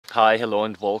Hi, hello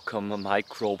and welcome.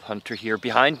 Microbehunter here.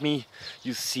 Behind me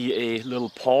you see a little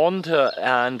pond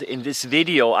and in this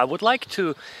video I would like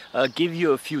to give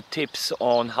you a few tips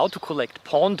on how to collect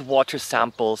pond water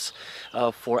samples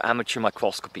for amateur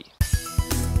microscopy.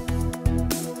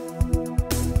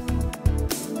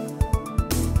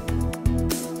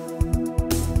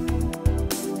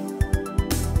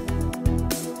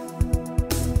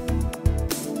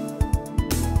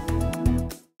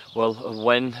 Well,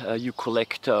 when you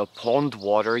collect pond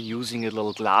water using a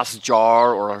little glass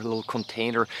jar or a little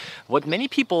container, what many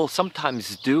people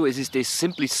sometimes do is they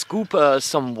simply scoop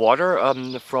some water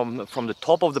from the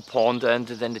top of the pond, and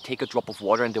then they take a drop of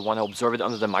water and they want to observe it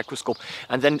under the microscope.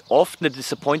 And then often the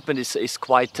disappointment is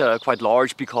quite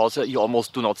large because you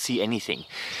almost do not see anything.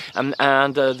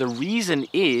 The reason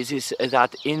is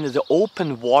that in the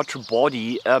open water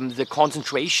body, the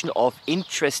concentration of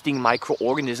interesting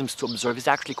microorganisms to observe is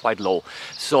actually quite low.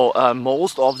 So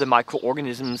most of the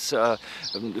microorganisms,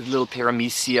 little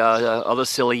paramecia, other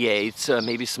ciliates,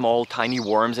 maybe small tiny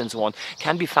worms and so on,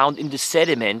 can be found in the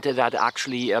sediment that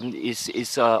actually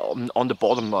is on the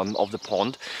bottom of the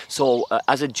pond. So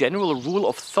as a general rule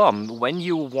of thumb, when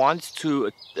you want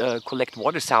to collect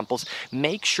water samples,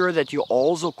 make sure that you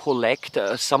also collect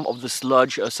some of the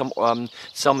sludge,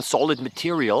 some solid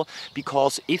material,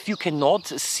 because if you cannot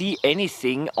see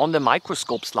anything on the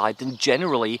microscope slide, then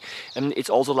generally it's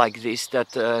also like this,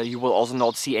 that you will also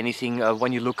not see anything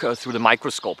when you look through the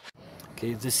microscope.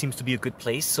 Okay, this seems to be a good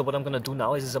place. So what I'm going to do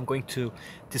now is I'm going to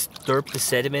disturb the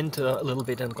sediment a little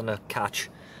bit. I'm going to catch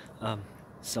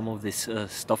some of this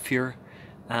stuff here.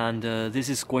 And this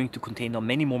is going to contain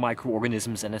many more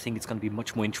microorganisms, and I think it's going to be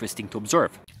much more interesting to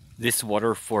observe. This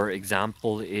water, for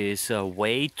example, is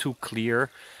way too clear.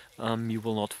 You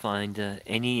will not find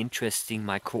any interesting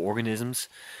microorganisms.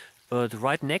 But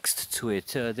right next to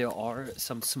it there are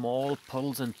some small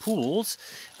puddles and pools,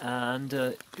 and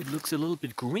it looks a little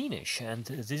bit greenish, and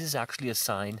this is actually a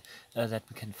sign that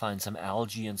we can find some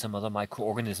algae and some other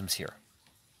microorganisms here.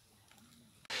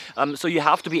 So you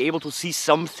have to be able to see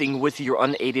something with your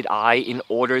unaided eye in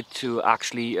order to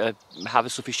actually have a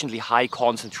sufficiently high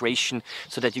concentration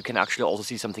so that you can actually also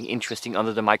see something interesting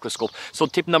under the microscope. So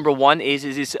tip number one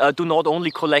is do not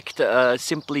only collect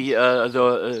simply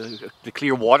the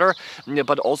clear water,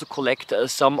 but also collect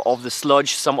some of the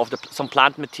sludge, some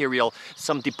plant material,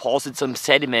 some deposits, some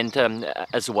sediment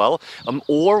as well.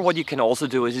 Or what you can also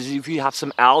do is if you have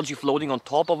some algae floating on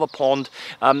top of a pond,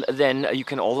 then you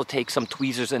can also take some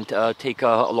tweezers and take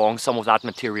along some of that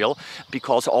material,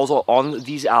 because also on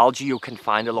these algae you can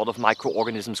find a lot of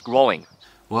microorganisms growing.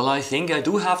 Well, I think I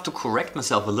do have to correct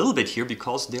myself a little bit here,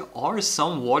 because there are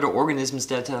some water organisms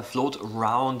that float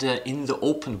around in the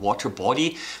open water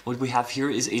body. What we have here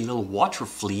is a little water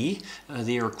flea.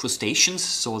 They are crustaceans,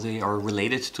 so they are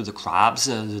related to the crabs,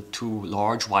 the two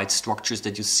large white structures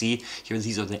that you see here.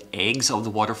 These are the eggs of the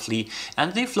water flea,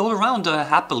 and they float around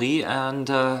happily, and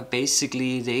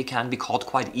basically they can be caught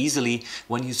quite easily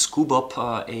when you scoop up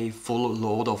a full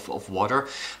load of water.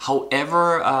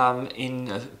 However,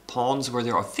 in ponds where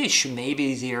there are fish,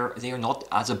 maybe they are not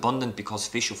as abundant, because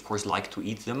fish of course like to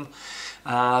eat them.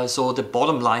 So the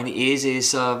bottom line is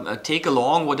take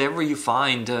along whatever you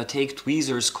find. Take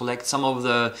tweezers, collect some of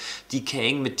the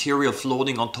decaying material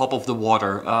floating on top of the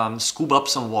water, scoop up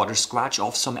some water, scratch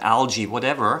off some algae,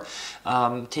 whatever.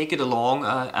 Take it along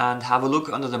and have a look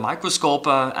under the microscope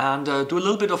and do a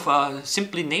little bit of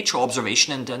simply nature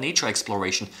observation and nature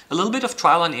exploration, a little bit of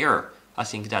trial and error. I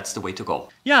think that's the way to go.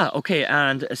 Yeah, okay,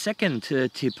 and a second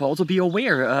tip, also be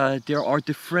aware there are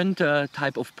different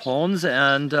type of ponds,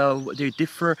 and they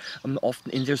differ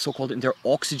often in their in their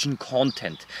oxygen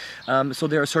content. So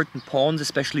there are certain ponds,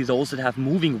 especially those that have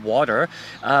moving water,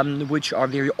 which are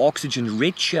very oxygen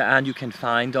rich, and you can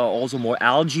find also more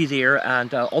algae there,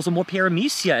 and also more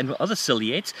paramecia and other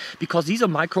ciliates, because these are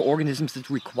microorganisms that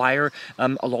require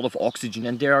a lot of oxygen.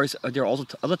 And there are also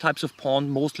other types of pond,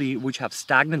 mostly which have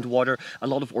stagnant water, a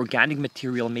lot of organic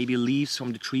material, maybe leaves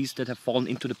from the trees that have fallen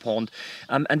into the pond,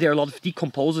 and there are a lot of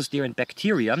decomposers there and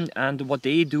bacteria, and what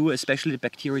they do, especially the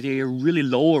bacteria, they are really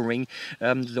lowering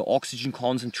the oxygen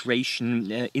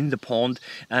concentration in the pond,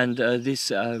 and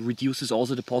this reduces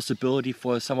also the possibility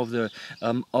for some of the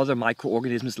other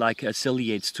microorganisms like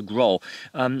ciliates to grow.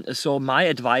 So my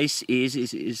advice is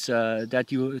that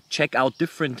you check out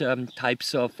different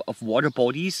types of water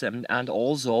bodies, and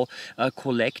also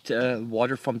collect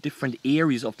water from different different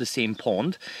areas of the same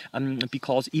pond,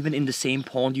 because even in the same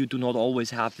pond you do not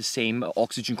always have the same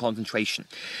oxygen concentration.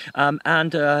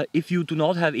 If you do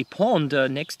not have a pond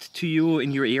next to you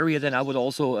in your area, then I would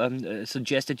also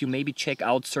suggest that you maybe check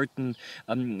out certain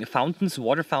fountains,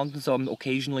 water fountains.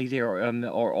 Occasionally there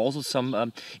are also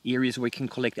some areas where you can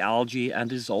collect algae, and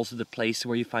this is also the place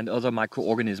where you find other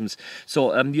microorganisms.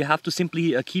 So you have to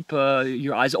simply keep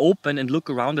your eyes open and look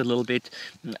around a little bit.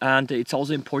 And it's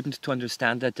also important to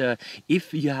understand that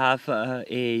if you have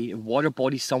a water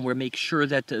body somewhere, make sure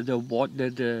that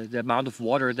the amount of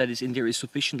water that is in there is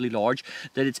sufficiently large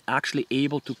that it's actually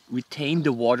able to retain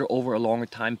the water over a longer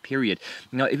time period.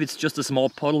 Now, if it's just a small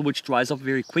puddle which dries up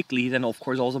very quickly, then of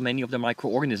course also many of the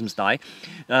microorganisms die.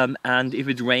 And if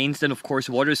it rains, then of course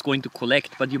water is going to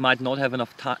collect, but you might not have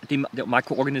enough time. The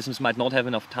microorganisms might not have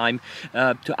enough time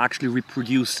to actually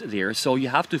reproduce there. So you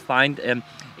have to find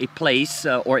a place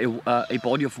or a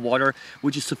body of water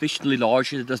which is sufficiently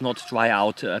large that it does not dry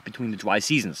out between the dry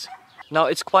seasons. Now,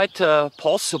 it's quite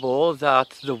possible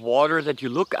that the water that you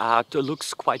look at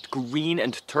looks quite green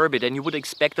and turbid, and you would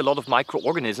expect a lot of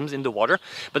microorganisms in the water.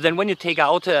 But then when you take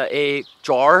out a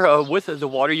jar with the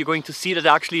water, you're going to see that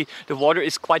actually the water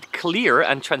is quite clear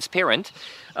and transparent.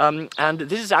 And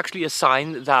this is actually a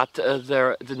sign that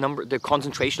the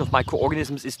concentration of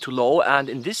microorganisms is too low. And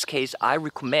in this case, I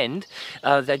recommend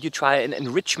that you try an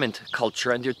enrichment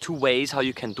culture. And there are two ways how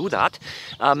you can do that.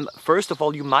 First of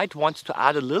all, you might want to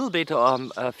add a little bit,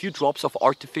 a few drops of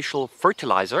artificial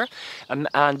fertilizer,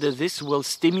 and this will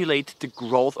stimulate the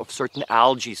growth of certain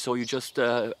algae. So you just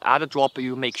add a drop.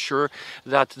 You make sure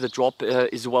that the drop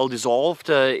is well dissolved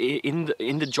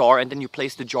in the jar, and then you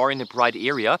place the jar in a bright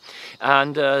area,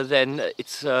 and then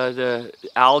the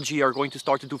algae are going to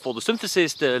start to do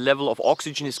photosynthesis. The level of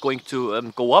oxygen is going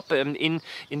to go up in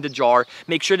the jar.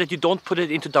 Make sure that you don't put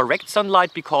it into direct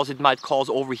sunlight, because it might cause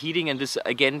overheating, and this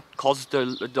again causes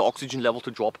the oxygen level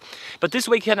to drop. But this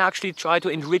way you can actually try to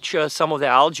enrich some of the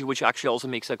algae, which actually also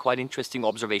makes a quite interesting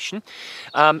observation.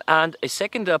 And a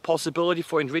second possibility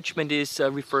for enrichment is the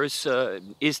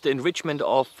enrichment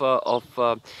of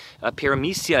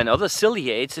paramecia and other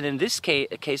ciliates. And in this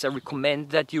case I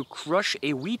recommend that you crush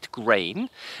a wheat grain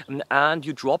and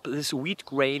you drop this wheat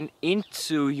grain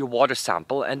into your water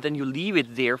sample, and then you leave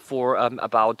it there for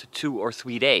about 2 or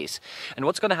 3 days. And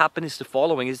what's going to happen is the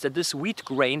following, is that this wheat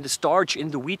grain, the starch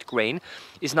in the wheat grain,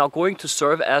 is now going to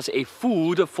serve as a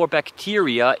food for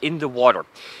bacteria in the water.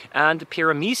 And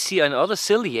paramecia and other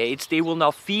ciliates, they will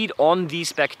now feed on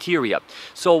these bacteria.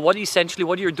 So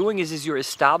what you're doing is you're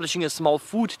establishing a small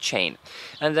food chain.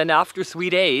 And then after 3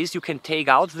 days, you can take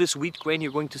out this wheat grain.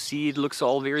 You're going to see it looks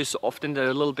all very often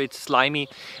a little bit slimy.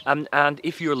 And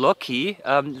if you're lucky,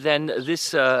 then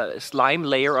this slime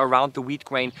layer around the wheat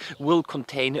grain will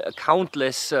contain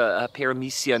countless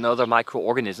paramecia and other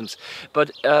microorganisms.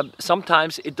 But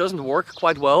sometimes it doesn't work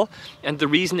quite well, and the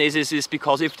reason is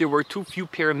because if there were too few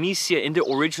paramecia in the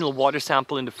original water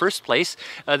sample in the first place,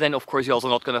 then of course you're also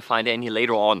not going to find any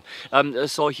later on.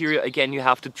 So here again you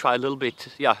have to try a little bit,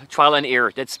 trial and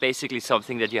error. That's basically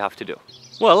something that you have to do.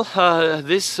 Well,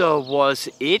 this was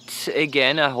it.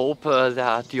 Again, I hope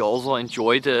that you also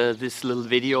enjoyed this little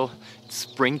video. It's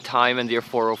springtime, and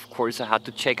therefore of course I had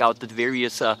to check out the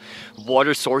various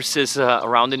water sources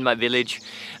around in my village.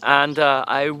 And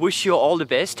I wish you all the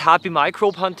best. Happy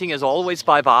microbe hunting as always.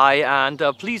 Bye bye, and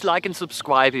please like and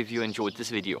subscribe if you enjoyed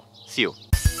this video. See you.